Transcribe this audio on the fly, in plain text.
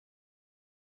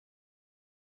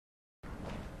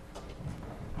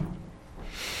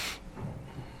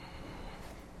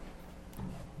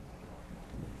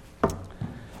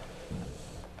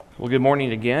Well, good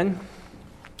morning again.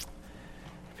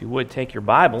 If you would take your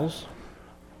Bibles,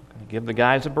 I'm going to give the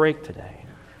guys a break today.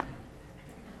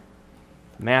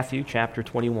 Matthew chapter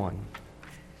 21.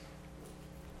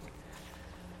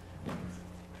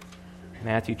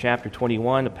 Matthew chapter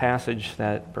 21, a passage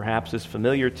that perhaps is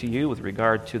familiar to you with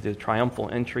regard to the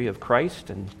triumphal entry of Christ.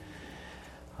 And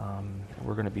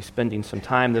we're going to be spending some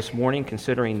time this morning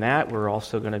considering that. We're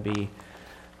also going to be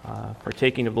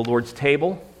partaking of the Lord's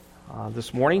table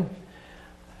this morning.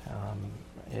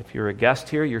 If you're a guest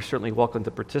here, you're certainly welcome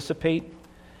to participate,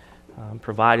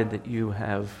 provided that you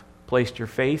have placed your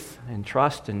faith and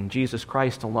trust in Jesus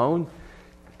Christ alone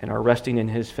and are resting in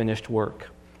His finished work.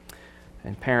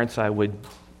 And parents, I would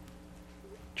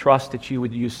trust that you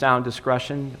would use sound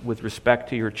discretion with respect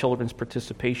to your children's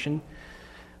participation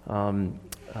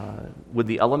with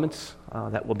the elements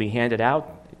that will be handed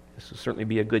out. This will certainly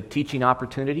be a good teaching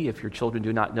opportunity if your children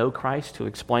do not know Christ, to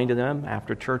explain to them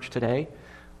after church today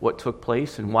what took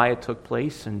place and why it took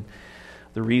place and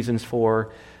the reasons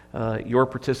for your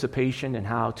participation and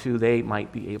how too they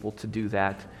might be able to do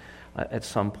that at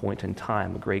some point in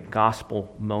time. A great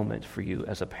gospel moment for you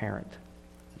as a parent.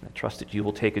 I trust that you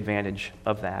will take advantage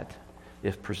of that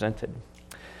if presented.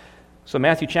 So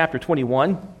Matthew chapter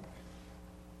 21,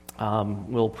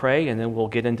 we'll pray and then we'll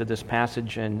get into this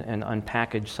passage and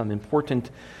unpackage some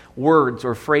important words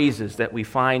or phrases that we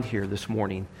find here this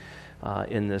morning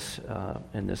in this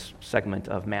segment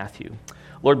of Matthew.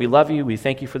 Lord, we love you. We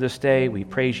thank you for this day. We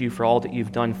praise you for all that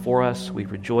you've done for us. We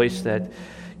rejoice that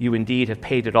you indeed have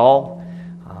paid it all,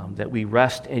 that we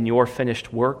rest in your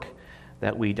finished work,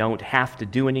 that we don't have to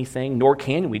do anything, nor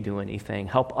can we do anything.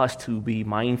 Help us to be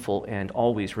mindful and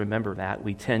always remember that.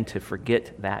 We tend to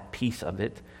forget that piece of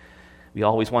it. We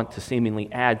always want to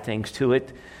seemingly add things to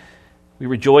it. We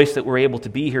rejoice that we're able to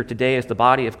be here today as the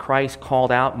body of Christ,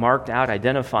 called out, marked out,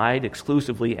 identified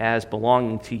exclusively as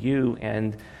belonging to you.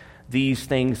 And these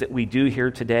things that we do here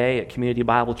today at Community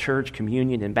Bible Church,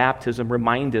 communion and baptism,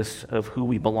 remind us of who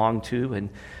we belong to and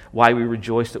why we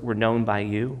rejoice that we're known by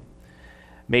you.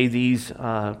 May these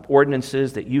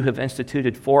ordinances that you have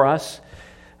instituted for us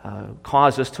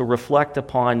cause us to reflect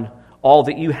upon all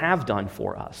that you have done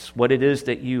for us, what it is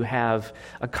that you have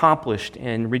accomplished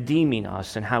in redeeming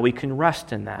us, and how we can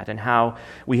rest in that, and how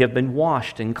we have been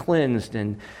washed and cleansed,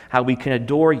 and how we can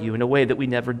adore you in a way that we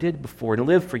never did before, and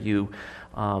live for you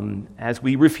as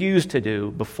we refused to do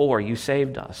before you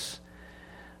saved us.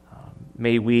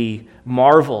 May we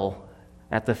marvel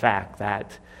at the fact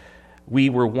that we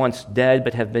were once dead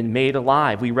but have been made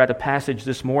alive. We read a passage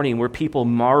this morning where people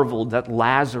marveled that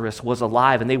Lazarus was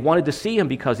alive, and they wanted to see him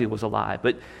because he was alive.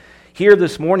 But here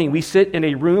this morning we sit in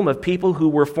a room of people who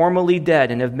were formerly dead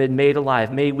and have been made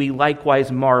alive. May we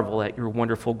likewise marvel at your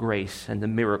wonderful grace and the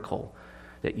miracle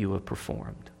that you have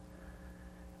performed.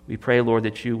 We pray, Lord,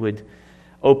 that you would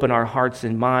open our hearts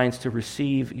and minds to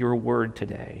receive your word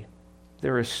today.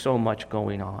 There is so much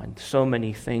going on, so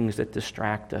many things that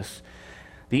distract us.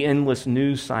 The endless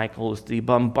news cycles, the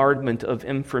bombardment of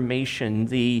information,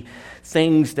 the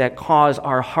things that cause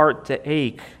our heart to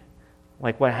ache,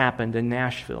 like what happened in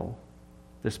Nashville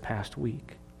this past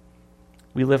week.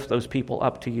 We lift those people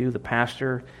up to you, the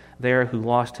pastor there who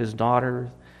lost his daughter,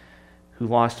 who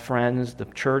lost friends, the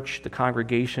church, the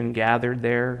congregation gathered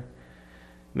there.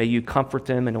 May you comfort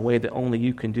them in a way that only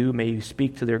you can do. May you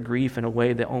speak to their grief in a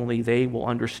way that only they will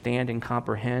understand and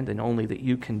comprehend, and only that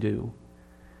you can do.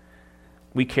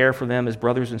 We care for them as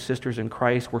brothers and sisters in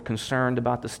Christ. We're concerned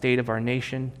about the state of our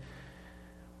nation.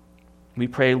 We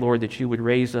pray, Lord, that you would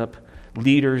raise up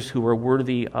leaders who are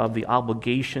worthy of the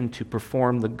obligation to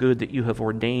perform the good that you have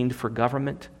ordained for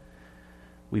government.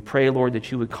 We pray, Lord,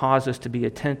 that you would cause us to be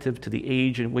attentive to the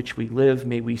age in which we live.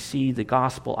 May we see the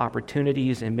gospel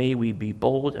opportunities, and may we be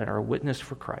bold in our witness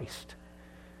for Christ.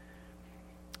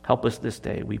 Help us this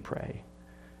day, we pray.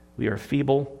 We are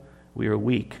feeble, we are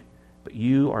weak, but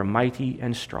you are mighty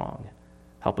and strong.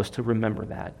 Help us to remember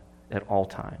that at all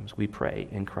times. We pray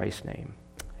in Christ's name.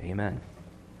 Amen.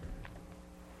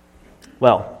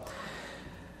 Well,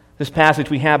 this passage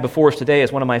we have before us today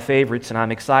is one of my favorites, and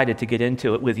I'm excited to get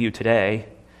into it with you today.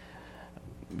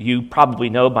 You probably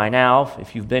know by now,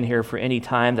 if you've been here for any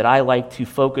time, that I like to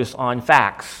focus on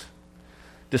facts,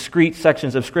 discrete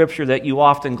sections of Scripture that you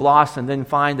often gloss and then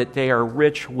find that they are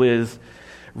rich with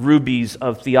rubies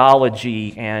of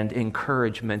theology and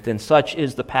encouragement, and such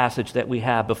is the passage that we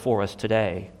have before us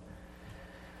today.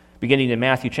 Beginning in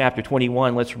Matthew chapter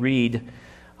 21, let's read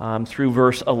through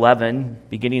verse 11,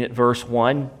 beginning at verse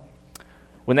 1.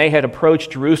 When they had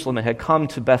approached Jerusalem and had come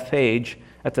to Bethphage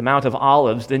at the Mount of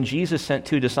Olives, then Jesus sent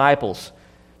 2 disciples,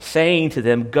 saying to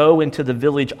them, "Go into the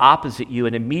village opposite you,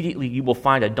 and immediately you will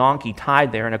find a donkey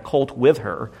tied there and a colt with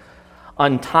her.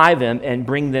 Untie them and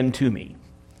bring them to me.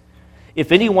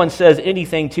 If anyone says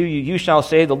anything to you, you shall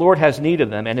say, 'The Lord has need of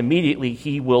them,' and immediately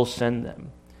he will send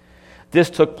them." This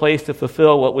took place to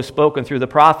fulfill what was spoken through the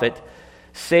prophet.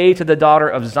 "Say to the daughter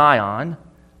of Zion,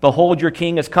 Behold, your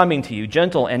king is coming to you,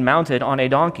 gentle and mounted on a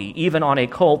donkey, even on a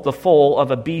colt, the foal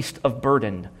of a beast of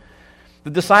burden."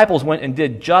 The disciples went and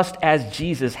did just as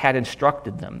Jesus had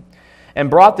instructed them,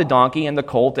 and brought the donkey and the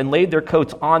colt, and laid their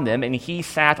coats on them, and he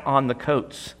sat on the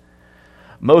coats.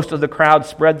 Most of the crowd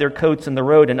spread their coats in the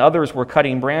road, and others were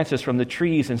cutting branches from the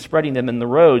trees and spreading them in the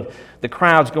road. The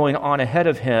crowds going on ahead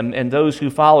of him, and those who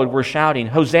followed were shouting,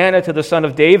 "Hosanna to the Son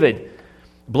of David!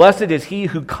 Blessed is he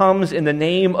who comes in the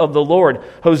name of the Lord!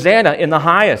 Hosanna in the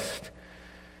highest!"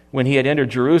 When he had entered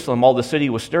Jerusalem, all the city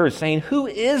was stirred, saying, "Who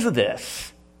is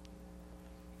this?"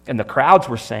 And the crowds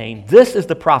were saying, "This is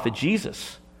the prophet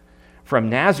Jesus from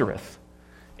Nazareth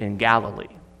in Galilee."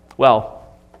 Well,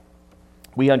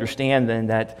 we understand then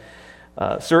that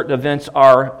certain events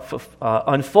are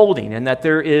unfolding, and that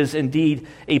there is indeed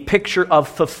a picture of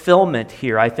fulfillment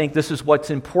here. I think this is what's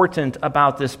important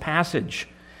about this passage.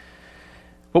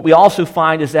 What we also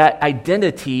find is that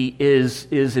identity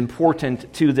is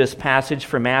important to this passage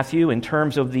from Matthew in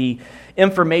terms of the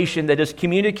information that is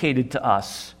communicated to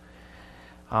us.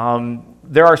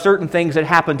 There are certain things that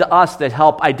happen to us that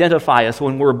help identify us.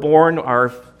 When we're born, our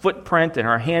footprint and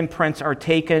our handprints are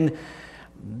taken.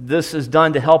 This is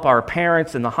done to help our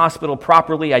parents in the hospital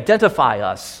properly identify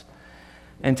us.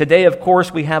 And today, of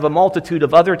course, we have a multitude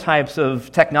of other types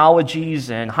of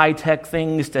technologies and high-tech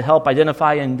things to help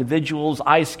identify individuals.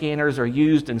 Eye scanners are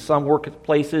used in some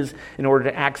workplaces in order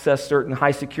to access certain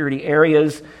high-security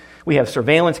areas. We have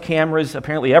surveillance cameras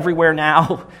apparently everywhere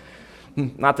now.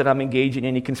 Not that I'm engaging in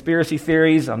any conspiracy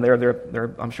theories. I'm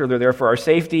sure they're there for our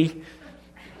safety.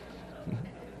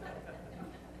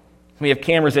 We have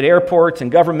cameras at airports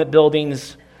and government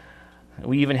buildings.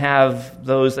 We even have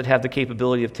those that have the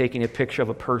capability of taking a picture of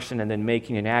a person and then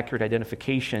making an accurate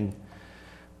identification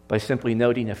by simply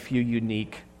noting a few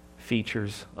unique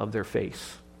features of their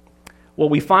face. Well,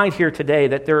 we find here today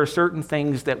that there are certain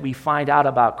things that we find out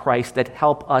about Christ that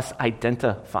help us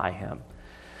identify him.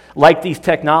 Like these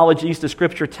technologies, the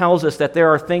Scripture tells us that there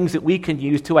are things that we can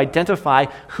use to identify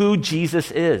who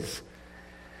Jesus is.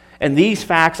 And these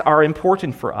facts are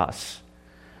important for us.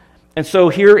 And so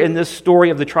here in this story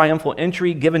of the triumphal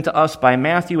entry given to us by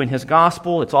Matthew in his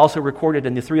gospel, it's also recorded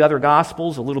in the three other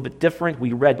gospels, a little bit different.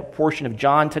 We read a portion of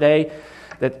John today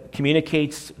that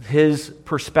communicates his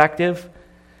perspective.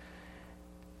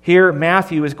 Here,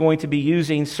 Matthew is going to be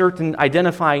using certain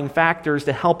identifying factors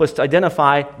to help us to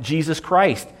identify Jesus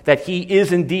Christ, that he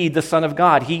is indeed the Son of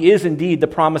God. He is indeed the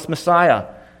promised Messiah.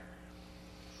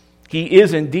 He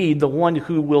is indeed the one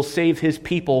who will save his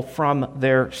people from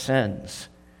their sins.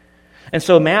 And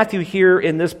so Matthew here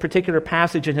in this particular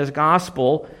passage in his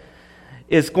gospel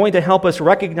is going to help us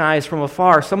recognize from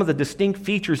afar some of the distinct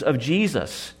features of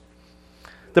Jesus,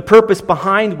 the purpose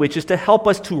behind which is to help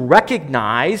us to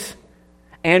recognize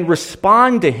and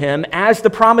respond to him as the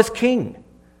promised king,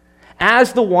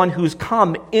 as the one who's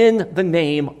come in the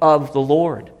name of the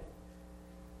Lord.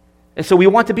 And so we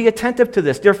want to be attentive to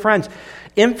this. Dear friends,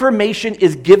 information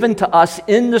is given to us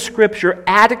in the Scripture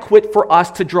adequate for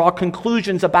us to draw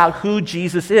conclusions about who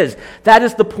Jesus is. That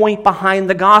is the point behind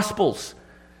the Gospels.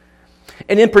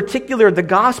 And in particular, the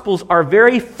Gospels are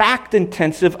very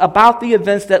fact-intensive about the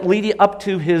events that lead up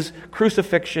to his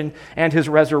crucifixion and his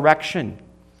resurrection.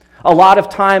 A lot of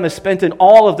time is spent in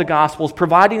all of the Gospels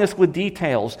providing us with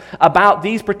details about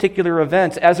these particular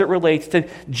events as it relates to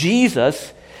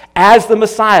Jesus as the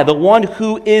Messiah, the one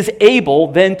who is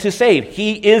able then to save.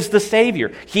 He is the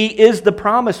Savior. He is the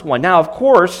promised one. Now, of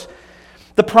course,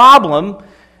 the problem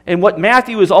and what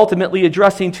Matthew is ultimately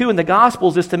addressing too in the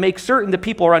Gospels is to make certain that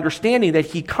people are understanding that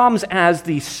he comes as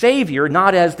the Savior,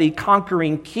 not as the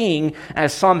conquering king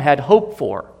as some had hoped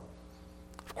for.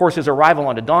 Of course, his arrival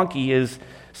on a donkey is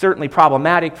certainly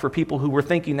problematic for people who were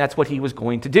thinking that's what he was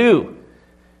going to do,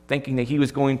 thinking that he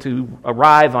was going to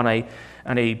arrive on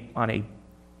a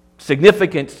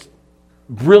significant,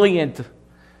 brilliantly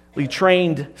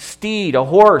trained steed, a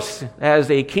horse,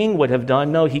 as a king would have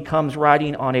done. No, he comes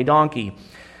riding on a donkey.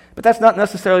 But that's not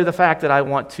necessarily the fact that I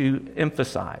want to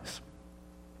emphasize.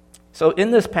 So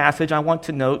in this passage, I want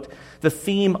to note the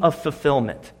theme of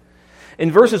fulfillment.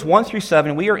 In verses 1 through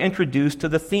 7, we are introduced to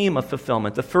the theme of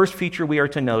fulfillment. The first feature we are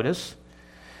to notice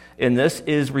in this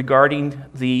is regarding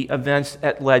the events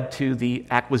that led to the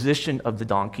acquisition of the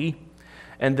donkey,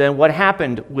 and then what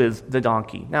happened with the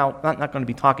donkey. Now, I'm not going to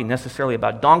be talking necessarily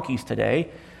about donkeys today,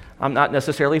 I'm not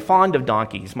necessarily fond of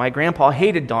donkeys. My grandpa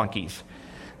hated donkeys.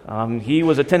 He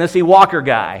was a Tennessee Walker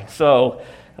guy, so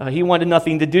he wanted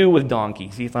nothing to do with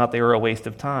donkeys. He thought they were a waste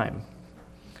of time.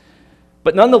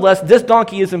 But nonetheless, this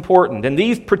donkey is important, and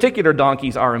these particular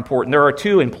donkeys are important. There are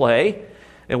two in play,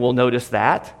 and we'll notice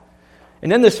that.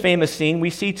 And in this famous scene,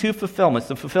 we see two fulfillments,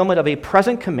 the fulfillment of a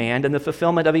present command and the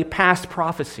fulfillment of a past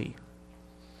prophecy.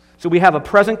 So we have a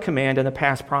present command and a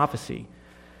past prophecy.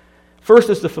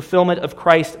 First is the fulfillment of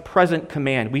Christ's present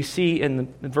command. We see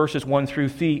in verses 1 through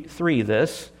 3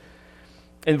 this.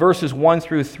 In verses 1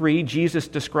 through 3, Jesus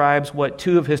describes what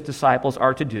two of his disciples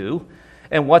are to do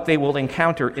and what they will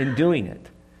encounter in doing it.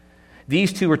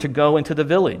 These two are to go into the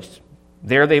village.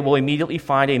 There they will immediately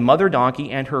find a mother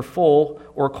donkey and her foal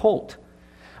or colt.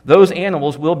 Those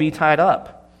animals will be tied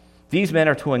up. These men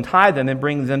are to untie them and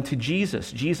bring them to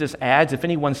Jesus. Jesus adds, if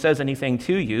anyone says anything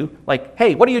to you, like,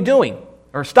 hey, what are you doing?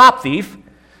 Or stop, thief.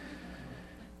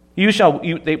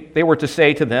 They were to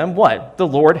say to them, what? The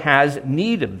Lord has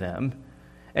need of them,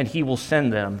 and he will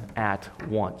send them at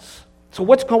once. So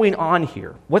what's going on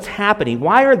here? What's happening?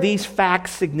 Why are these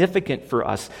facts significant for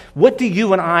us? What do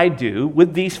you and I do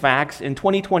with these facts in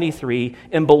 2023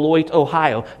 in Beloit,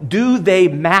 Ohio? Do they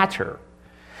matter?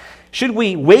 Should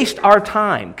we waste our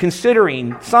time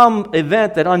considering some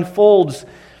event that unfolds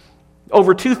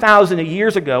over 2,000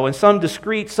 years ago in some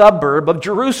discrete suburb of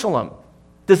Jerusalem?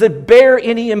 Does it bear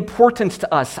any importance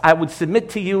to us? I would submit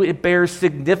to you it bears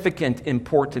significant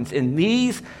importance. And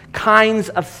these kinds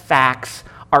of facts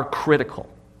are critical.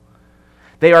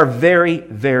 They are very,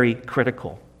 very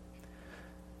critical.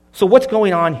 So what's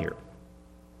going on here?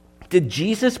 Did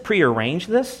Jesus prearrange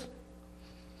this?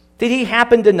 Did he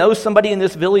happen to know somebody in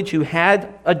this village who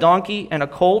had a donkey and a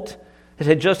colt that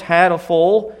had just had a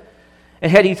foal?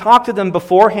 And had he talked to them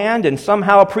beforehand and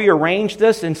somehow prearranged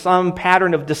this in some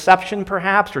pattern of deception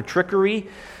perhaps or trickery,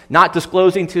 not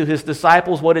disclosing to his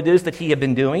disciples what it is that he had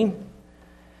been doing?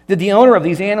 Did the owner of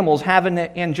these animals have an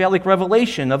angelic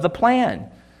revelation of the plan?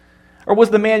 Or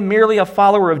was the man merely a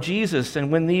follower of Jesus,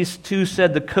 and when these two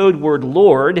said the code word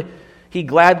Lord, he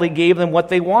gladly gave them what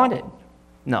they wanted?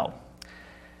 No.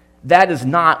 That is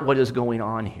not what is going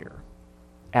on here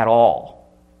at all.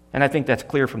 And I think that's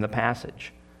clear from the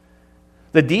passage.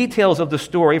 The details of the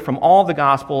story from all the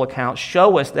gospel accounts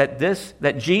show us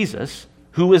that Jesus,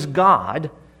 who is God,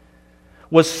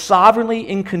 was sovereignly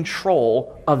in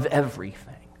control of everything.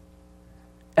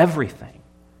 Everything.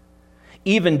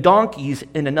 Even donkeys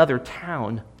in another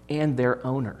town and their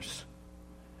owners.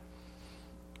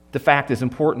 The fact is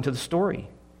important to the story.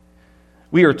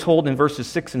 We are told in verses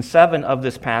 6 and 7 of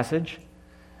this passage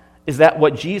is that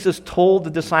what Jesus told the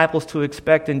disciples to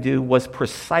expect and do was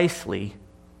precisely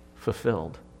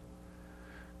fulfilled.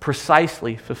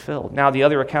 Precisely fulfilled. Now, the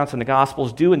other accounts in the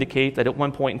Gospels do indicate that at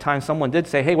one point in time someone did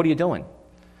say, hey, what are you doing?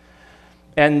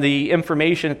 And the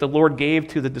information that the Lord gave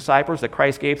to the disciples, that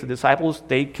Christ gave to the disciples,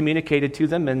 they communicated to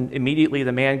them, and immediately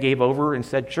the man gave over and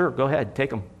said, sure, go ahead, take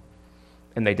them.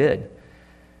 And they did.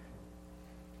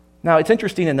 Now, it's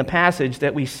interesting in the passage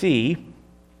that we see,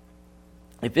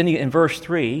 in verse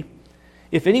 3,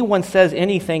 if anyone says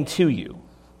anything to you,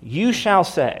 you shall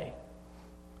say.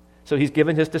 So he's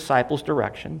given his disciples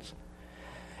directions.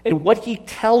 And what he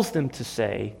tells them to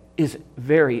say is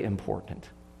very important.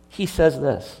 He says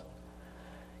this,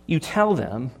 you tell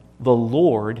them the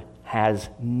Lord has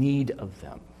need of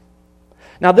them.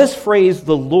 Now, this phrase,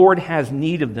 the Lord has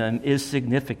need of them, is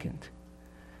significant.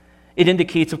 It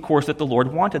indicates, of course, that the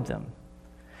Lord wanted them.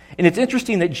 And it's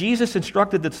interesting that Jesus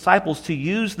instructed the disciples to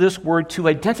use this word to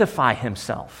identify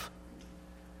himself.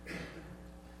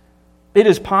 It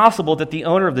is possible that the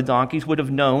owner of the donkeys would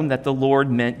have known that the Lord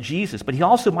meant Jesus, but he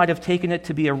also might have taken it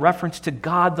to be a reference to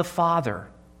God the Father.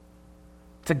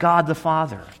 To God the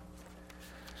Father.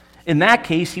 In that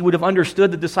case, he would have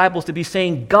understood the disciples to be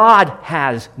saying God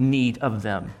has need of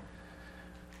them.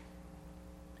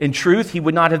 In truth, he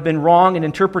would not have been wrong in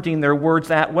interpreting their words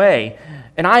that way.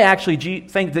 And I actually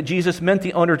think that Jesus meant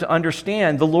the owner to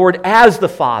understand the Lord as the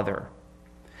Father.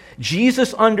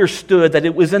 Jesus understood that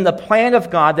it was in the plan of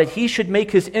God that he should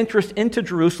make his entrance into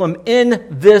Jerusalem in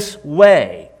this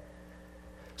way.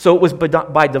 So it was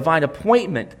by divine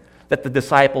appointment that the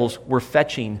disciples were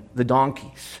fetching the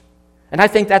donkeys. And I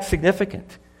think that's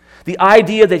significant. The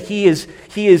idea that he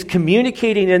is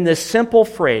communicating in this simple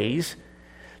phrase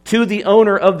to the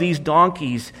owner of these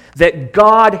donkeys that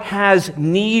God has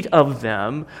need of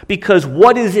them because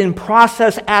what is in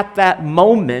process at that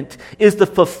moment is the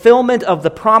fulfillment of the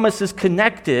promises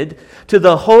connected to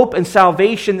the hope and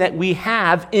salvation that we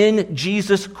have in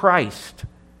Jesus Christ.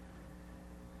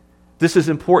 This is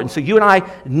important. So you and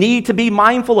I need to be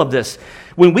mindful of this.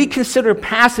 When we consider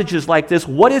passages like this,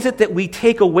 what is it that we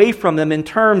take away from them in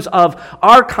terms of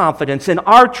our confidence and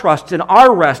our trust and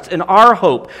our rest and our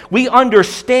hope? We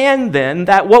understand then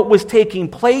that what was taking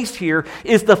place here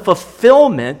is the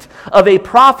fulfillment of a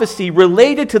prophecy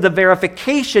related to the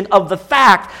verification of the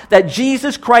fact that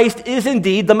Jesus Christ is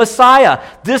indeed the Messiah.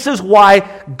 This is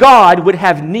why God would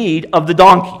have need of the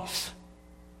donkeys.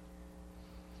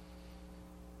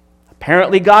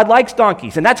 Apparently, God likes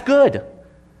donkeys, and that's good.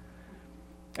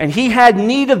 And he had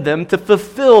need of them to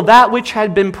fulfill that which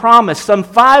had been promised some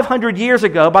 500 years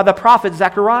ago by the prophet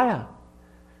Zechariah.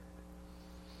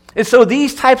 And so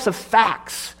these types of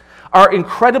facts are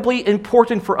incredibly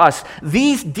important for us.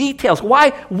 These details,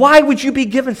 why would you be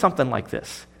given something like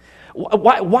this?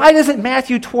 Why isn't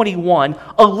Matthew 21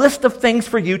 a list of things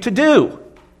for you to do?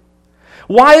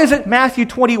 Why isn't Matthew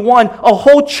 21 a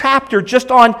whole chapter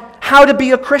just on how to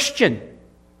be a Christian?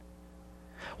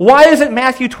 Why isn't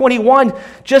Matthew 21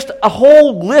 just a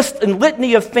whole list and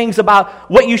litany of things about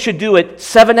what you should do at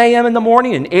 7 a.m. in the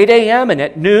morning and 8 a.m. and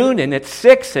at noon and at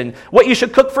 6 and what you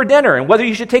should cook for dinner and whether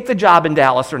you should take the job in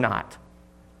Dallas or not?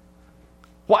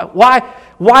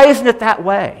 Why isn't it that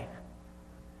way?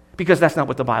 Because that's not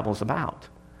what the Bible is about.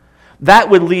 That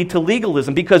would lead to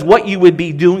legalism, because what you would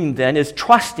be doing then is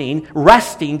trusting,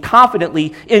 resting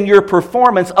confidently in your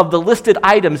performance of the listed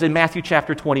items in Matthew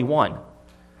chapter 21.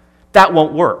 That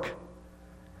won't work.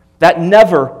 That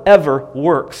never, ever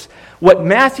works. What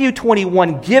Matthew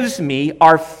 21 gives me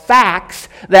are facts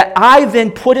that I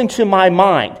then put into my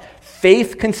mind.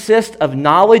 Faith consists of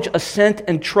knowledge, assent,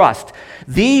 and trust.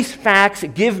 These facts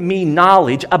give me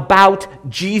knowledge about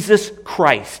Jesus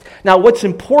Christ. Now, what's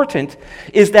important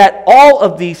is that all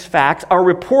of these facts are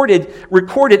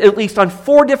recorded at least on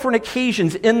 4 different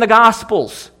occasions in the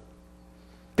Gospels.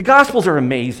 The Gospels are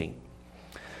amazing.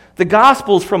 The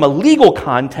Gospels, from a legal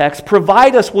context,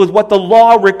 provide us with what the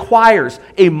law requires: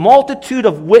 a multitude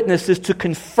of witnesses to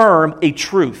confirm a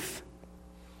truth.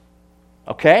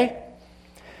 Okay?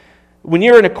 When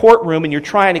you're in a courtroom and you're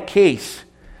trying a case,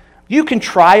 you can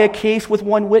try a case with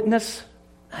one witness.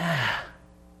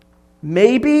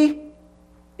 Maybe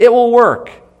it will work.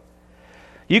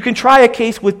 You can try a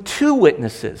case with 2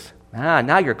 witnesses.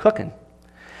 Now you're cooking.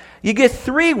 You get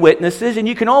 3 witnesses and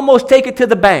you can almost take it to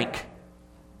the bank.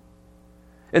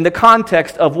 In the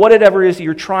context of whatever it is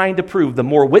you're trying to prove, the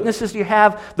more witnesses you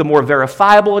have, the more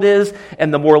verifiable it is,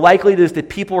 and the more likely it is that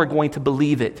people are going to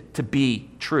believe it to be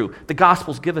true. The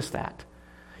Gospels give us that.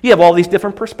 You have all these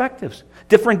different perspectives,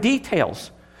 different details.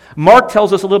 Mark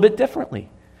tells us a little bit differently.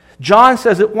 John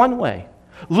says it one way.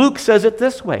 Luke says it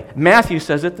this way. Matthew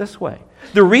says it this way.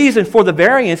 The reason for the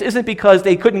variance isn't because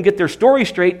they couldn't get their story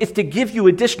straight. It's to give you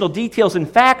additional details and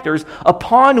factors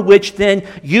upon which then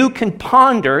you can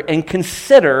ponder and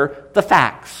consider the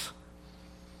facts.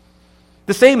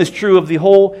 The same is true of the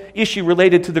whole issue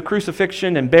related to the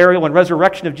crucifixion and burial and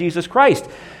resurrection of Jesus Christ.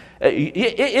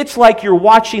 It's like you're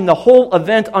watching the whole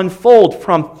event unfold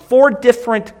from 4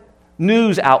 different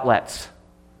news outlets.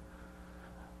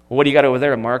 What do you got over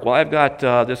there, Mark? Well, I've got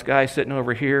this guy sitting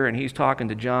over here, and he's talking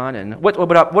to John. And what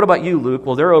about you, Luke?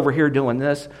 Well, they're over here doing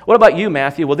this. What about you,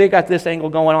 Matthew? Well, they got this angle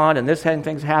going on, and this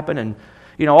thing's happen, and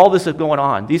all this is going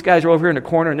on. These guys are over here in the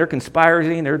corner, and they're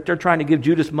conspiring. They're trying to give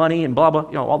Judas money, and blah blah.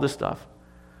 All this stuff.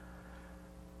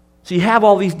 So you have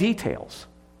all these details,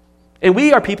 and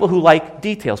we are people who like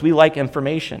details. We like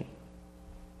information.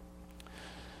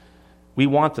 We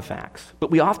want the facts,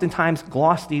 but we oftentimes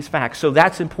gloss these facts, so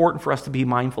that's important for us to be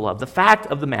mindful of. The fact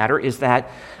of the matter is that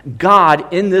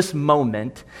God, in this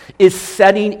moment, is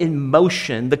setting in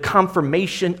motion the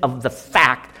confirmation of the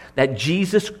fact that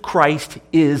Jesus Christ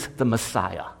is the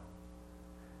Messiah.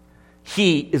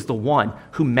 He is the one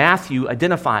who Matthew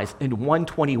identifies in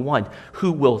 1:21,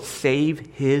 who will save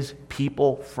his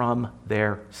people from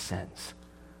their sins.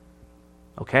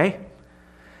 Okay?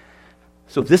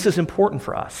 So this is important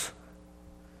for us.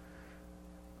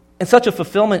 And such a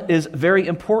fulfillment is very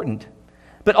important.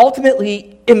 But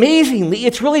ultimately, amazingly,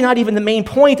 it's really not even the main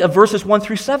point of verses 1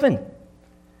 through 7.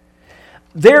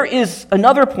 There is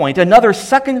another point, another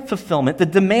second fulfillment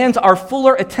that demands our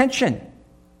fuller attention.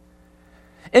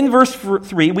 In verse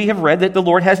 3, we have read that the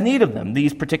Lord has need of them,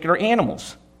 these particular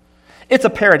animals. It's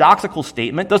a paradoxical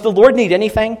statement. Does the Lord need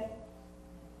anything?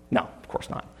 No, of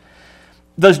course not.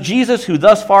 Does Jesus, who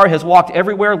thus far has walked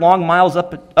everywhere, long miles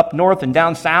up north and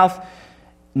down south,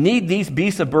 need these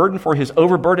beasts of burden for his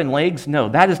overburdened legs? No,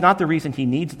 that is not the reason he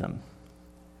needs them.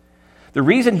 The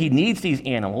reason he needs these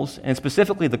animals, and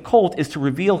specifically the colt, is to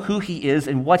reveal who he is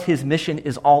and what his mission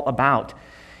is all about.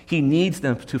 He needs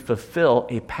them to fulfill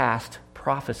a past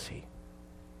prophecy.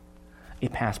 a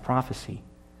past prophecy.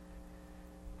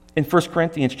 In 1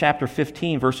 Corinthians chapter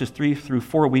 15, verses 3 through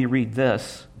 4, we read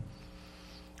this: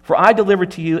 "For I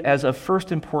delivered to you as of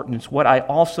first importance what I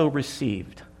also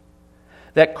received,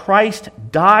 that Christ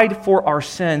died for our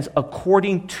sins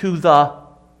according to the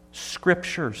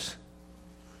Scriptures,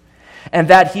 and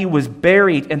that he was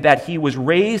buried, and that he was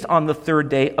raised on the third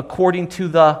day according to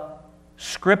the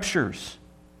Scriptures."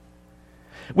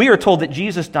 We are told that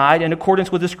Jesus died in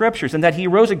accordance with the Scriptures, and that he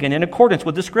rose again in accordance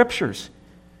with the Scriptures.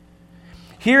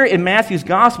 Here in Matthew's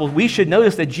Gospel, we should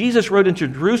notice that Jesus rode into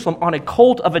Jerusalem on a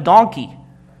colt of a donkey,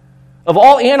 of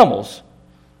all animals.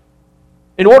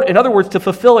 In other words, to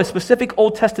fulfill a specific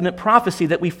Old Testament prophecy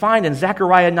that we find in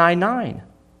Zechariah 9:9,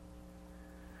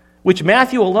 which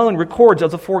Matthew alone records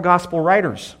of the four gospel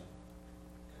writers.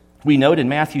 We note in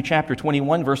Matthew chapter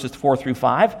 21, verses 4 through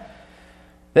 5,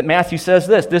 that Matthew says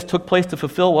this took place to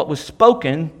fulfill what was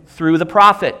spoken through the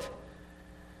prophet.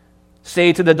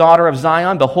 "Say to the daughter of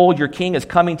Zion, behold, your king is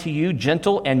coming to you,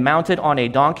 gentle and mounted on a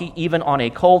donkey, even on a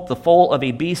colt, the foal of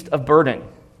a beast of burden."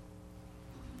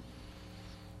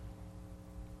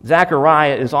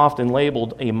 Zechariah is often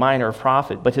labeled a minor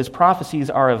prophet, but his prophecies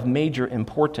are of major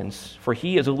importance, for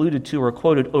he is alluded to or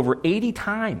quoted over 80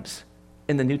 times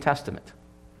in the New Testament.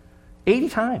 80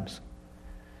 times.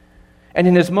 And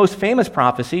in his most famous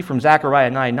prophecy from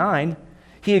Zechariah 9:9,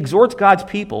 he exhorts God's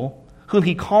people, whom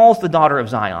he calls the daughter of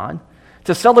Zion,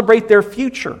 to celebrate their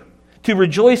future, to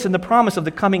rejoice in the promise of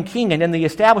the coming king and in the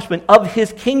establishment of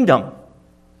his kingdom.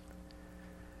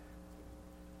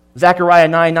 Zechariah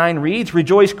 9:9 reads,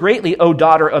 "Rejoice greatly, O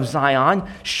daughter of Zion.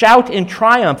 Shout in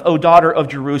triumph, O daughter of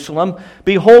Jerusalem.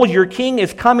 Behold, your king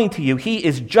is coming to you. He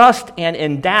is just and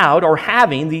endowed, or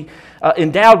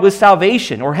endowed with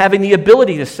salvation, or having the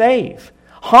ability to save.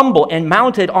 Humble and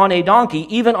mounted on a donkey,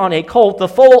 even on a colt, the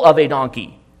foal of a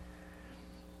donkey."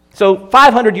 So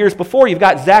 500 years before, you've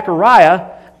got Zechariah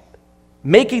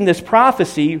making this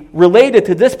prophecy related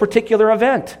to this particular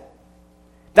event.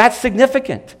 That's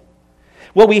significant.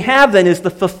 What we have then is the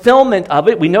fulfillment of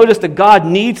it. We notice that God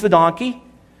needs the donkey.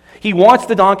 He wants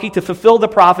the donkey to fulfill the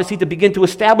prophecy, to begin to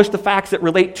establish the facts that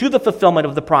relate to the fulfillment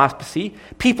of the prophecy.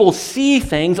 People see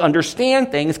things,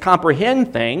 understand things,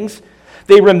 comprehend things.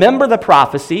 They remember the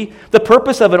prophecy. The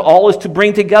purpose of it all is to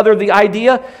bring together the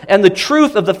idea and the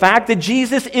truth of the fact that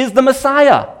Jesus is the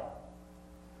Messiah.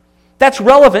 That's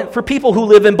relevant for people who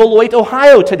live in Beloit,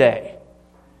 Ohio today,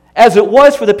 as it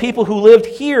was for the people who lived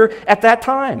here at that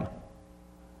time.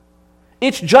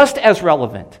 It's just as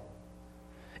relevant.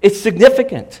 It's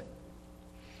significant.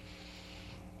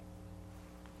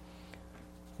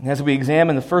 And as we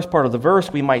examine the first part of the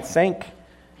verse, we might think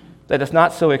that it's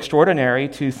not so extraordinary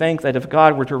to think that if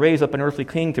God were to raise up an earthly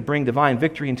king to bring divine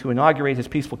victory and to inaugurate his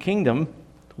peaceful kingdom,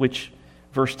 which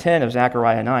verse 10 of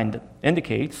Zechariah 9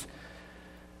 indicates,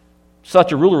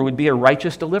 such a ruler would be a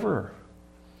righteous deliverer.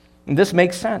 And this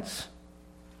makes sense.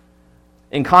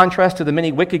 In contrast to the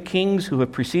many wicked kings who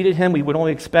have preceded him, we would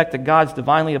only expect that God's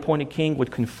divinely appointed king would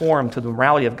conform to the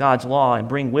morality of God's law and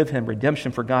bring with him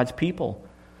redemption for God's people.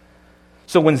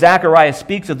 So when Zechariah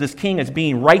speaks of this king as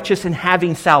being righteous and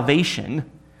having salvation,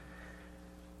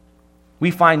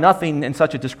 we find nothing in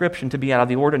such a description to be out of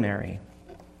the ordinary.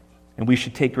 And we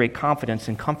should take great confidence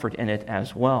and comfort in it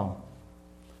as well.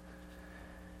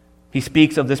 He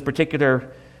speaks of this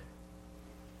particular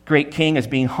great king as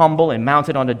being humble and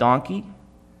mounted on a donkey.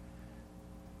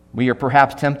 We are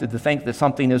perhaps tempted to think that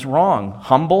something is wrong.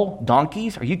 Humble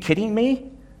donkeys? Are you kidding me?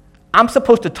 I'm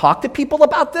supposed to talk to people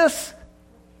about this?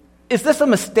 Is this a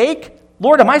mistake?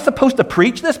 Lord, am I supposed to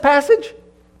preach this passage?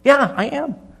 Yeah, I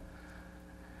am.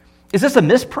 Is this a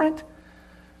misprint?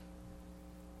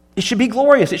 It should be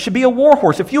glorious. It should be a war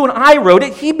horse. If you and I wrote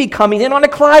it, he'd be coming in on a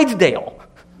Clydesdale.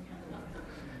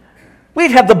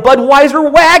 We'd have the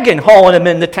Budweiser wagon hauling him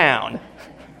into town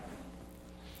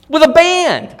with a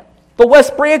band, the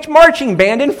West Branch Marching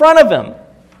Band in front of him.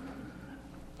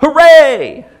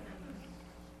 Hooray!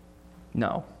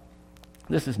 No,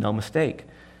 this is no mistake.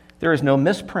 There is no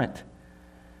misprint.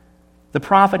 The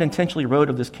prophet intentionally wrote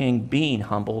of this king being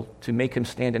humble to make him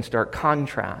stand in stark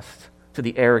contrast to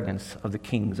the arrogance of the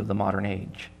kings of the modern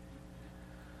age.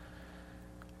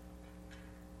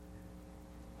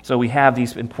 So we have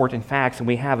these important facts, and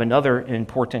we have another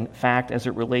important fact as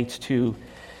it relates to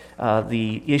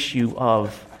the issue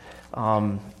of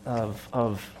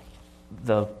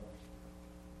the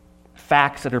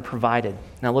facts that are provided.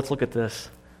 Now let's look at this.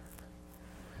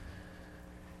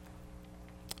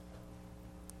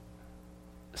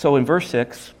 So in verse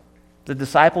 6, the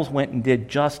disciples went and did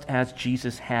just as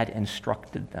Jesus had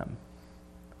instructed them,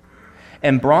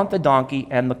 and brought the donkey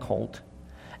and the colt,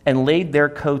 and laid their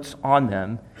coats on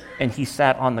them, and he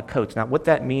sat on the coats. Now, what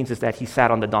that means is that he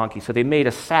sat on the donkey. So they made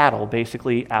a saddle,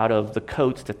 basically, out of the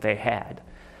coats that they had.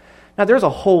 Now, there's a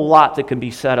whole lot that can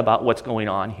be said about what's going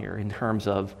on here in terms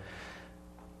of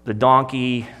the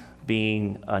donkey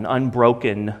being an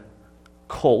unbroken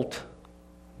colt,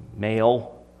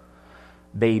 male,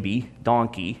 baby,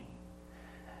 donkey,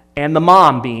 and the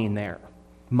mom being there.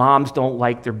 Moms don't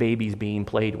like their babies being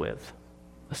played with,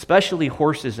 especially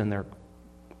horses in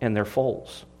their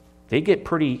foals. They get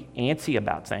pretty antsy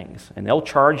about things, and they'll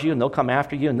charge you, and they'll come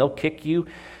after you, and they'll kick you,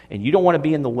 and you don't want to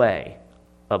be in the way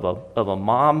of a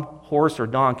mom horse or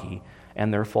donkey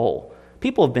and their foal.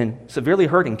 People have been severely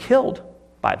hurt and killed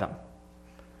by them.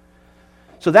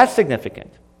 So that's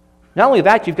significant. Not only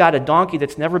that, you've got a donkey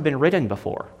that's never been ridden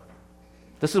before.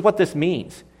 This is what this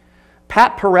means.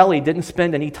 Pat Pirelli didn't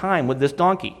spend any time with this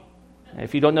donkey.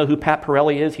 If you don't know who Pat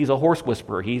Pirelli is, he's a horse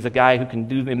whisperer. He's a guy who can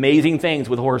do amazing things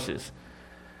with horses.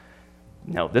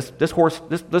 No, this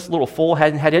little foal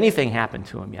hadn't had anything happen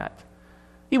to him yet.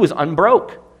 He was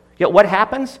unbroke. Yet what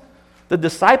happens? The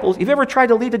disciples, you've ever tried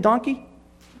to lead a donkey?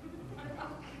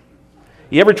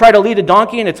 You ever try to lead a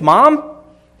donkey and its mom?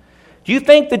 Do you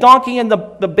think the donkey and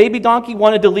the baby donkey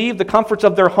wanted to leave the comforts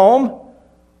of their home?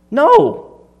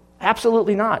 No,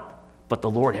 absolutely not. But the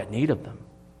Lord had need of them,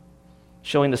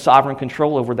 showing the sovereign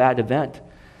control over that event.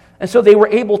 And so they were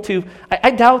able to,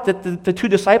 I doubt that the two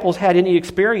disciples had any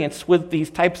experience with these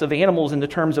types of animals in the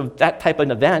terms of that type of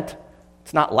an event.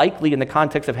 It's not likely in the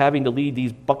context of having to lead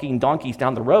these bucking donkeys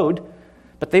down the road,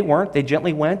 but they weren't. They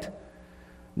gently went,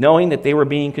 knowing that they were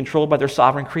being controlled by their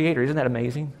sovereign creator. Isn't that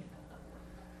amazing?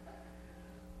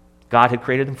 God had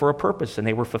created them for a purpose, and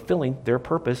they were fulfilling their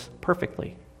purpose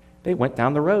perfectly. They went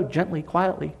down the road gently,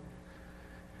 quietly.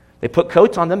 They put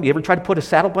coats on them. You ever tried to put a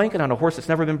saddle blanket on a horse that's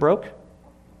never been broke?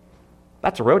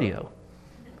 That's a rodeo.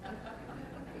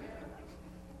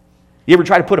 You ever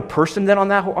try to put a person then on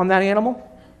that animal?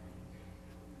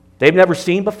 They've never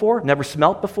seen before, never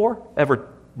smelt before, ever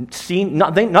seen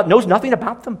nothing, knows nothing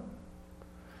about them.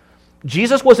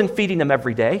 Jesus wasn't feeding them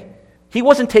every day. He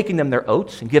wasn't taking them their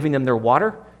oats and giving them their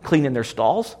water, cleaning their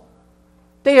stalls.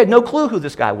 They had no clue who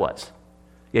this guy was.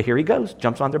 Yet here he goes,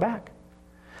 jumps on their back.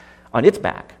 On its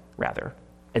back, rather.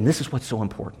 And this is what's so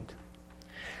important.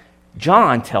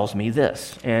 John tells me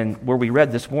this, and where we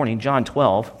read this morning, John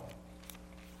 12,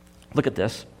 look at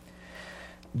this.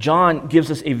 John gives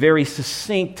us a very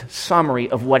succinct summary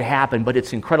of what happened, but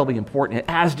it's incredibly important,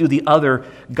 as do the other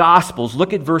Gospels.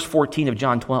 Look at verse 14 of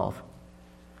John 12.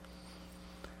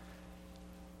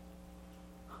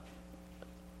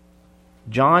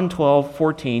 John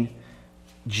 12:14,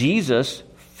 Jesus,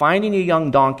 finding a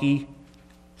young donkey,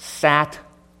 sat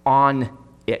on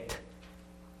it.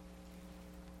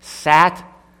 Sat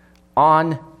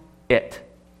on it.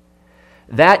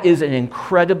 That is an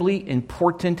incredibly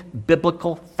important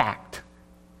biblical fact.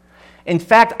 In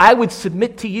fact, I would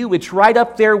submit to you, it's right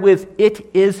up there with "it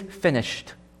is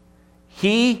finished."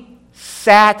 He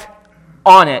sat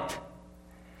on it.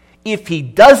 If he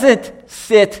doesn't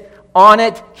sit on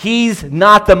it, he's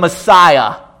not the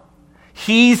Messiah.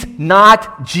 He's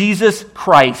not Jesus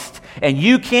Christ. And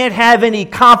you can't have any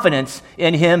confidence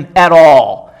in him at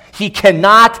all. He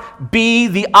cannot be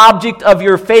the object of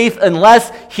your faith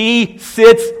unless he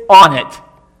sits on it.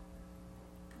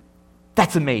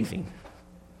 That's amazing.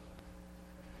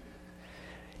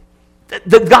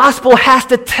 The gospel has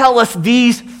to tell us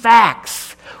these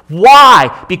facts.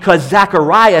 Why? Because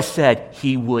Zechariah said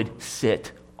he would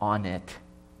sit on it.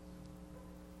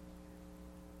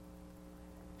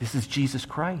 This is Jesus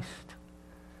Christ.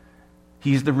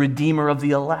 He's the Redeemer of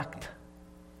the elect.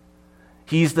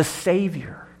 He's the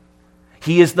Savior.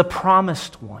 He is the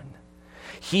promised one.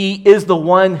 He is the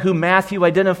one who Matthew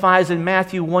identifies in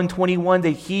Matthew 1:21 that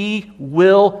he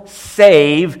will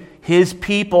save his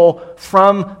people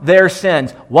from their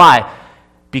sins. Why?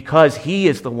 Because he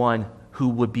is the one who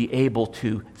would be able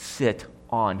to sit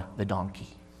on the donkey.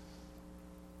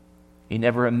 You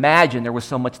never imagined there was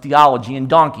so much theology in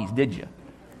donkeys, did you?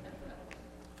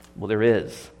 Well, there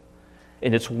is.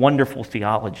 And it's wonderful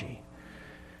theology.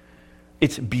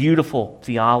 It's beautiful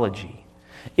theology.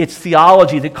 It's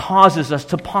theology that causes us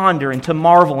to ponder and to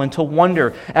marvel and to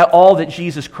wonder at all that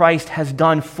Jesus Christ has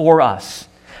done for us.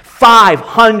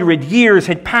 500 years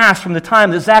had passed from the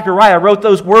time that Zechariah wrote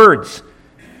those words.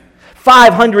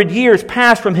 500 years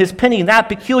passed from his penning that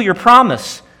peculiar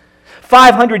promise.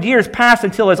 500 years passed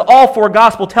until, as all four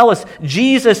Gospels tell us,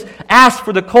 Jesus asked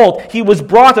for the colt. He was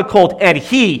brought a colt, and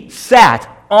he sat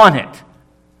on it.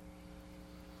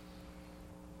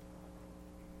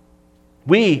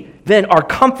 We then are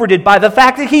comforted by the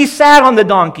fact that he sat on the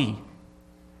donkey.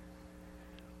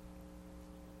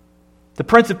 The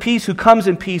Prince of Peace who comes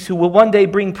in peace, who will one day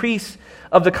bring peace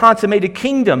of the consummated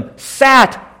kingdom,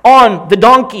 sat on the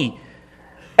donkey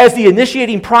as the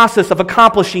initiating process of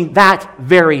accomplishing that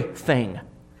very thing.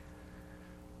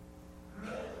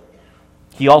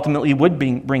 He ultimately would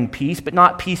bring peace, but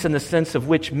not peace in the sense of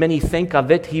which many think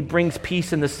of it. He brings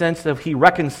peace in the sense of he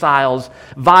reconciles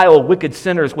vile, wicked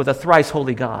sinners with a thrice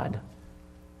holy God.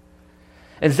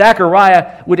 And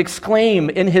Zechariah would exclaim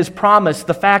in his promise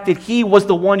the fact that he was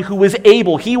the one who was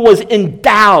able, he was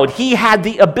endowed, he had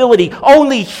the ability,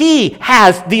 only he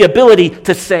has the ability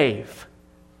to save.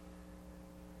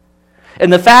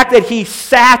 And the fact that he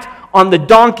sat on the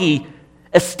donkey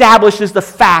establishes the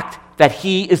fact that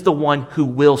he is the one who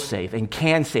will save and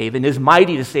can save and is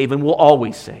mighty to save and will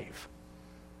always save.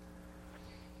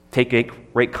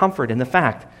 Take great comfort in the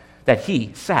fact that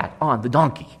he sat on the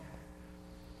donkey.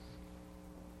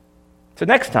 So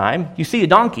next time you see a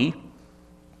donkey,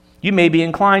 you may be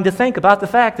inclined to think about the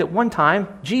fact that one time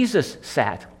Jesus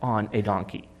sat on a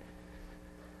donkey.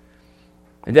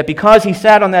 And that because he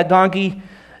sat on that donkey,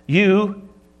 you,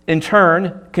 in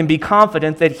turn, can be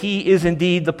confident that he is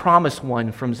indeed the promised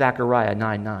one from Zechariah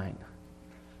 9:9.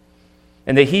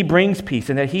 And that he brings peace,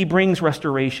 and that he brings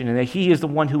restoration, and that he is the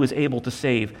one who is able to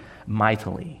save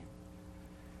mightily.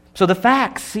 So the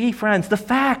facts, see friends, the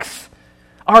facts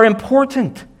are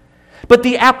important. But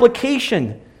the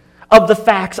application of the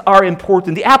facts are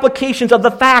important. The applications of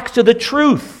the facts to the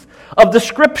truth of the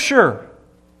Scripture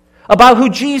about who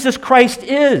Jesus Christ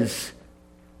is.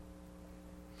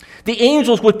 The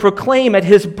angels would proclaim at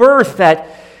his birth that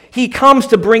he comes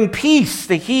to bring peace,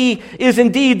 that he is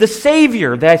indeed the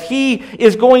Savior, that he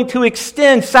is going to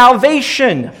extend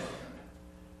salvation.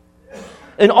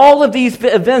 And all of these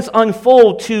events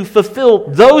unfold to fulfill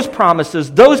those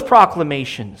promises, those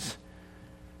proclamations.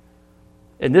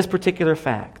 And this particular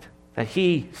fact, that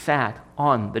he sat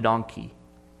on the donkey,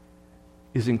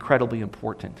 is incredibly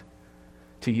important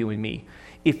to you and me.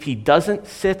 If he doesn't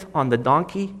sit on the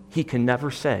donkey, he can never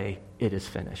say, "It is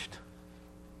finished."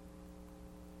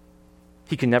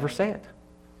 He can never say it.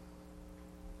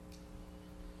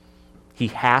 He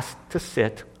has to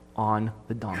sit on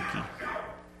the donkey.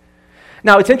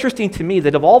 Now, it's interesting to me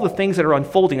that of all the things that are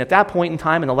unfolding at that point in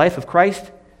time in the life of Christ,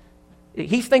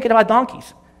 he's thinking about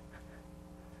donkeys.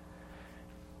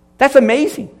 That's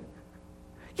amazing.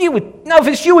 Now, if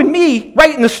it's you and me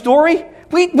writing the story,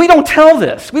 we don't tell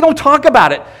this. We don't talk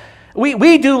about it.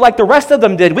 We do like the rest of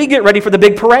them did. We get ready for the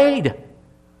big parade.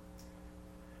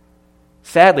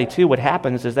 Sadly, too, what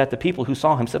happens is that the people who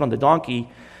saw him sit on the donkey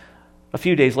a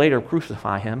few days later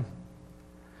crucify him.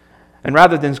 And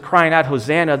rather than crying out,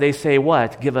 "Hosanna," they say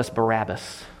what? "Give us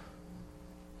Barabbas."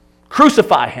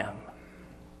 Crucify him.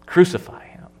 Crucify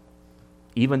him.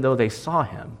 Even though they saw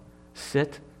him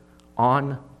sit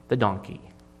on the donkey.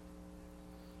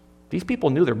 These people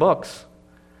knew their books.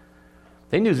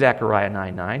 They knew Zechariah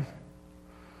 9:9.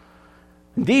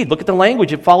 Indeed, look at the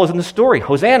language it follows in the story.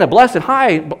 Hosanna, blessed,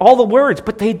 high, all the words.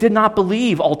 But they did not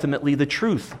believe, ultimately, the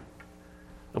truth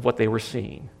of what they were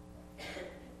seeing.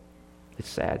 It's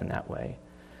sad in that way.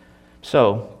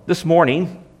 So, this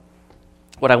morning,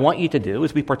 what I want you to do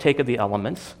as we partake of the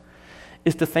elements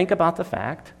is to think about the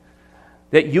fact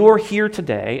that you're here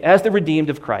today as the redeemed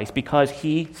of Christ because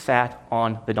he sat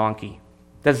on the donkey.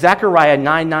 That Zechariah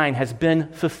 9:9 has been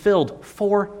fulfilled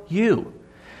for you.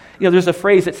 You know, there's a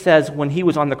phrase that says, when he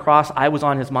was on the cross, I was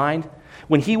on his mind.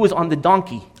 When he was on the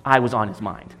donkey, I was on his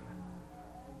mind.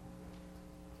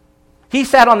 He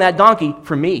sat on that donkey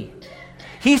for me.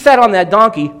 He sat on that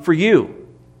donkey for you.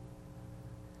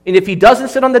 And if he doesn't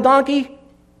sit on the donkey,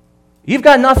 you've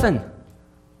got nothing.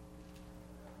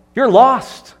 You're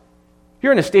lost.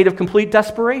 You're in a state of complete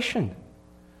desperation.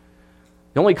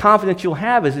 The only confidence you'll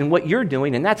have is in what you're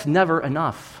doing, and that's never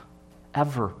enough.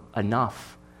 Ever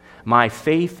enough. My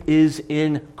faith is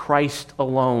in Christ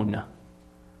alone.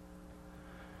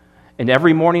 And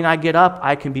every morning I get up,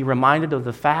 I can be reminded of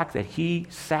the fact that he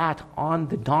sat on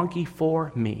the donkey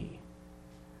for me.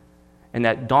 And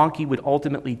that donkey would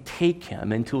ultimately take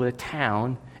him into a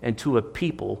town and to a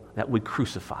people that would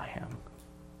crucify him.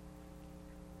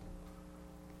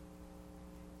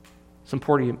 Some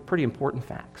pretty important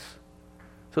facts.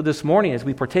 So this morning, as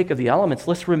we partake of the elements,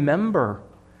 let's remember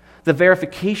the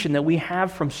verification that we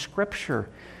have from Scripture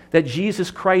that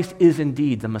Jesus Christ is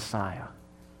indeed the Messiah.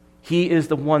 He is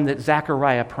the one that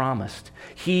Zechariah promised.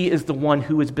 He is the one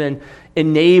who has been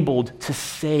enabled to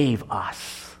save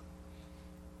us.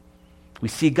 We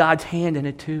see God's hand in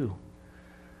it too.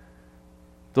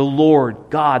 The Lord,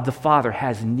 God the Father,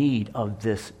 has need of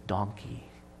this donkey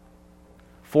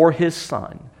for his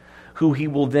Son, who he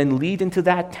will then lead into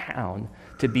that town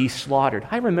to be slaughtered.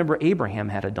 I remember Abraham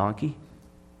had a donkey.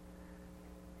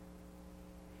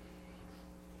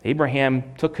 Abraham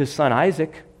took his son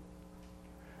Isaac,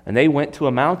 and they went to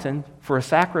a mountain for a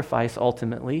sacrifice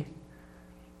ultimately.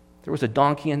 There was a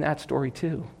donkey in that story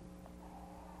too.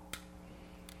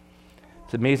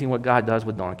 It's amazing what God does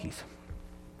with donkeys.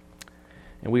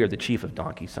 And we are the chief of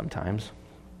donkeys sometimes.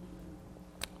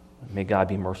 May God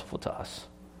be merciful to us.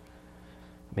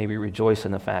 May we rejoice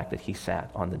in the fact that he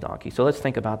sat on the donkey. So let's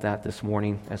think about that this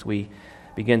morning as we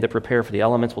begin to prepare for the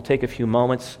elements. We'll take a few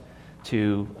moments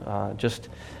to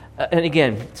and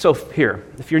again, so here,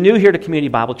 if you're new here to Community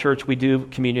Bible Church, we do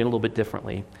communion a little bit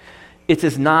differently. It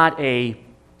is not a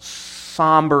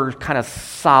somber, kind of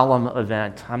solemn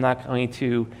event. I'm not going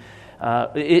to...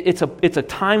 It's a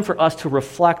time for us to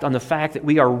reflect on the fact that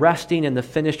we are resting in the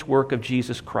finished work of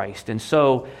Jesus Christ. And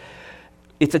so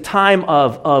it's a time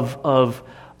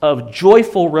of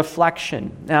joyful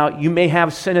reflection. Now, you may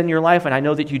have sin in your life, and I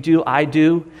know that you do, I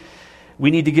do. We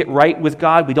need to get right with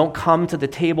God. We don't come to the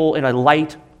table in a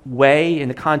light way in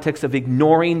the context of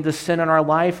ignoring the sin in our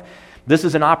life. This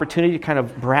is an opportunity to kind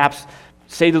of perhaps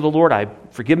say to the Lord,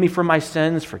 forgive me for my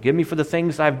sins, forgive me for the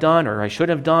things I've done or I should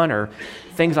have done or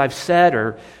things I've said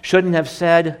or shouldn't have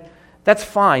said. That's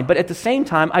fine. But at the same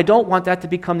time, I don't want that to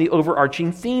become the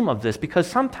overarching theme of this because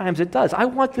sometimes it does. I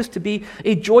want this to be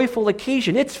a joyful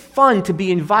occasion. It's fun to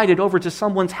be invited over to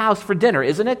someone's house for dinner,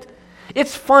 isn't it?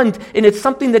 It's fun, and it's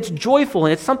something that's joyful,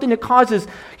 and it's something that causes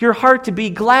your heart to be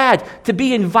glad, to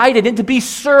be invited, and to be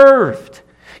served.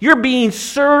 You're being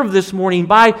served this morning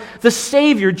by the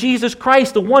Savior, Jesus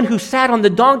Christ, the one who sat on the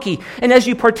donkey. And as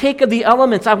you partake of the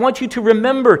elements, I want you to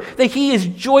remember that he is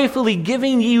joyfully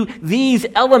giving you these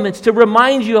elements to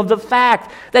remind you of the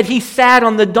fact that he sat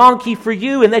on the donkey for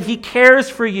you and that he cares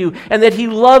for you and that he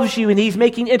loves you and he's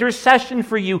making intercession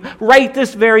for you right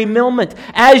this very moment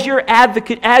as your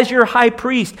advocate, as your high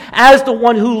priest, as the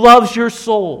one who loves your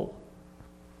soul.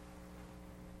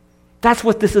 That's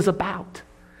what this is about.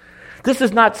 This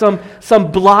is not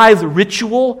some blithe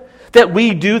ritual that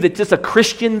we do that's just a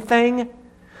Christian thing.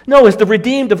 No, as the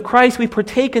redeemed of Christ, we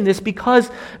partake in this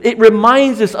because it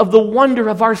reminds us of the wonder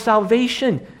of our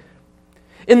salvation.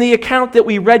 In the account that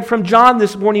we read from John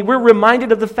this morning, we're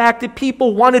reminded of the fact that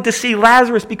people wanted to see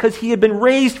Lazarus because he had been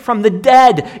raised from the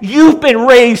dead. You've been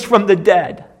raised from the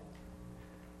dead.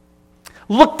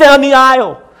 Look down the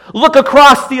aisle. Look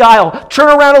across the aisle. Turn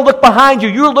around and look behind you.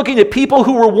 You're looking at people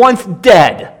who were once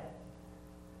dead.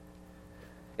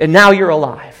 And now you're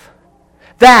alive.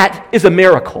 That is a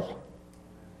miracle.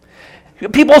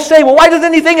 People say, well, why does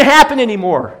anything happen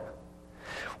anymore?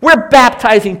 We're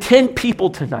baptizing 10 people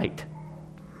tonight.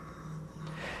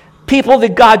 People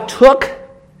that God took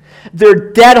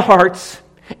their dead hearts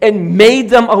and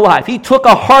made them alive. He took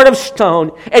a heart of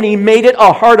stone and he made it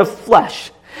a heart of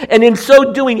flesh. And in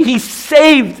so doing, he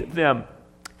saved them.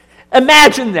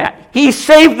 Imagine that. He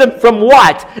saved them from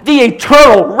what? The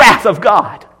eternal wrath of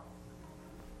God.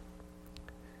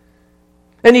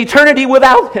 An eternity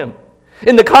without him.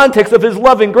 In the context of his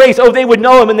love and grace, they would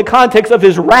know him in the context of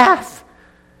his wrath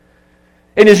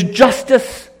and his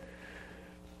justice.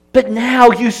 But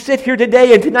now you sit here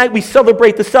today, and tonight we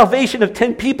celebrate the salvation of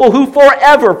 10 people who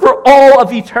forever, for all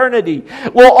of eternity,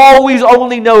 will always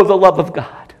only know the love of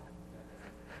God.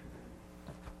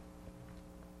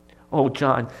 Oh,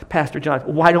 John, Pastor John,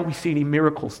 why don't we see any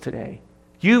miracles today?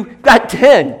 You got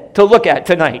 10 to look at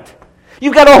tonight.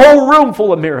 You've got a whole room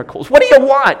full of miracles. What do you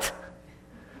want?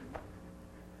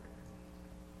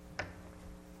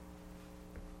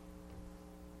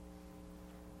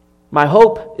 My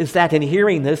hope is that in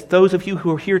hearing this, those of you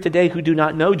who are here today who do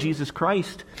not know Jesus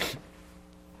Christ,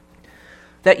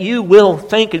 that you will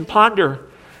think and ponder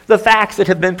the facts that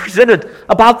have been presented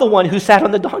about the one who sat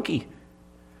on the donkey.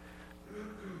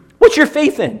 What's your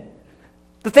faith in?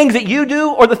 The things that you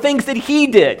do or the things that he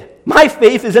did? My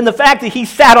faith is in the fact that he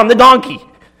sat on the donkey.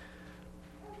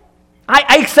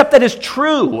 I accept that as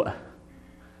true.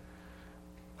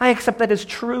 I accept that as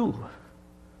true.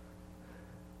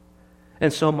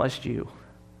 And so must you.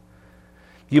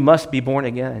 You must be born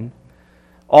again.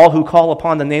 All who call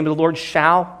upon the name of the Lord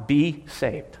shall be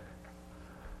saved.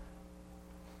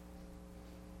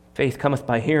 Faith cometh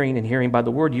by hearing, and hearing by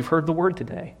the word. You've heard the word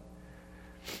today.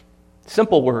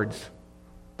 Simple words.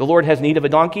 The Lord has need of a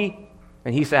donkey,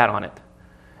 and he sat on it.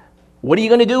 What are you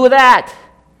going to do with that?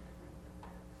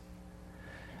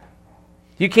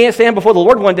 You can't stand before the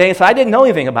Lord one day and say, I didn't know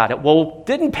anything about it. Well,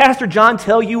 didn't Pastor John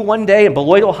tell you one day in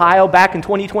Beloit, Ohio, back in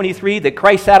 2023, that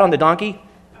Christ sat on the donkey?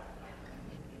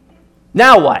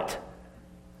 Now what?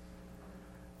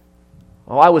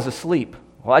 Oh, I was asleep.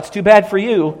 Well, that's too bad for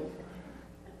you.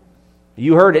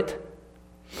 You heard it.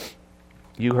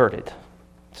 You heard it.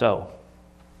 So,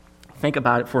 think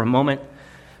about it for a moment.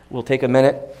 We'll take a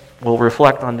minute. We'll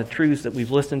reflect on the truths that we've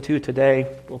listened to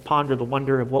today. We'll ponder the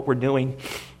wonder of what we're doing,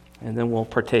 and then we'll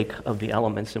partake of the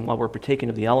elements. And while we're partaking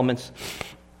of the elements,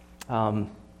 the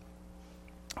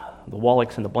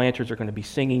Wallachs and the Blanchards are going to be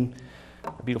singing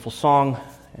a beautiful song,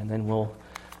 and then we'll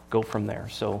go from there.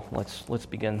 So let's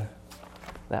begin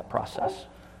that process.